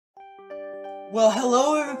Well,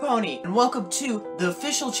 hello everybody, and welcome to the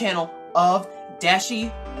official channel of Dashie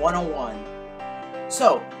 101.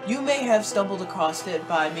 So, you may have stumbled across it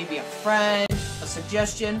by maybe a friend, a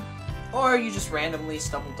suggestion, or you just randomly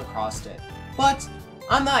stumbled across it. But,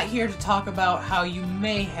 I'm not here to talk about how you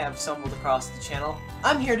may have stumbled across the channel.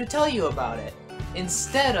 I'm here to tell you about it.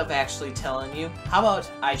 Instead of actually telling you, how about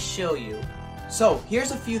I show you? So,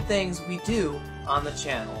 here's a few things we do on the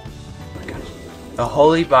channel. The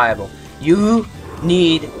Holy Bible. You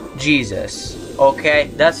need Jesus,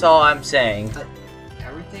 okay? That's all I'm saying.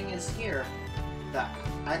 Everything is here. The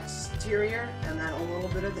exterior and then a little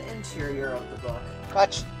bit of the interior of the book.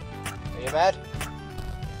 Hutch, are you mad?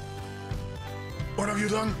 What have you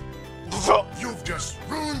done? You've just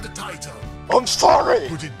ruined the title. I'm sorry!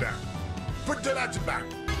 Put it back. Put the letter back.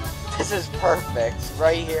 This is perfect.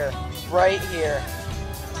 Right here. Right here.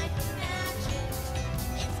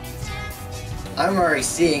 I'm already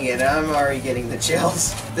seeing it, I'm already getting the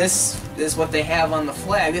chills. This is what they have on the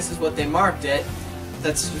flag, this is what they marked it.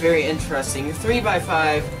 That's very interesting.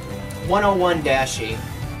 3x5, 101 Dashie.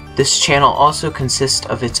 This channel also consists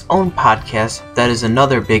of its own podcast. That is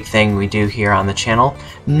another big thing we do here on the channel,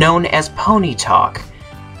 known as Pony Talk.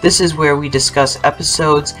 This is where we discuss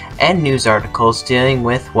episodes and news articles dealing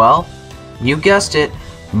with, well, you guessed it,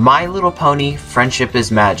 My Little Pony: Friendship is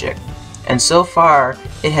Magic. And so far,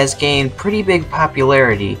 it has gained pretty big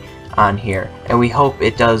popularity on here, and we hope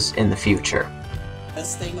it does in the future. The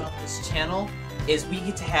best thing about this channel is we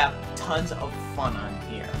get to have tons of fun on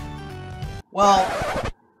here. Well,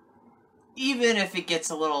 even if it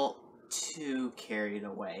gets a little too carried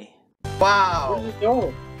away. Wow! Where did it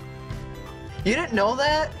go? You didn't know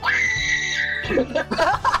that?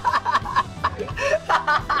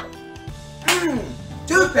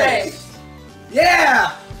 Toothpaste!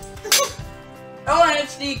 Yeah! Oh, and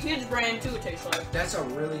it's the kids brand too, it tastes like. That's a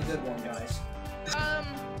really good one, guys.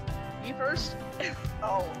 You first?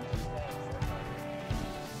 Oh.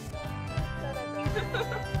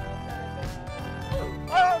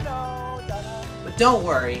 Oh no! Ta-da. But don't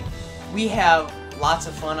worry, we have lots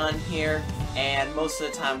of fun on here, and most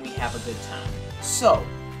of the time we have a good time. So,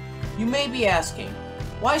 you may be asking,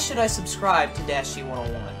 why should I subscribe to Dashie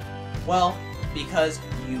 101? Well, because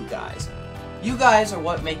you guys. You guys are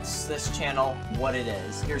what makes this channel what it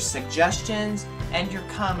is. Your suggestions and your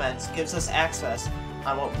comments gives us access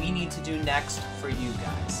on what we need to do next for you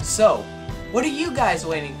guys. So, what are you guys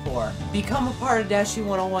waiting for? Become a part of Dashie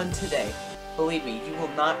 101 today. Believe me, you will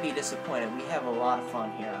not be disappointed. We have a lot of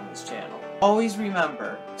fun here on this channel. Always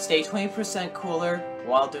remember, stay 20% cooler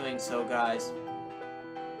while doing so, guys.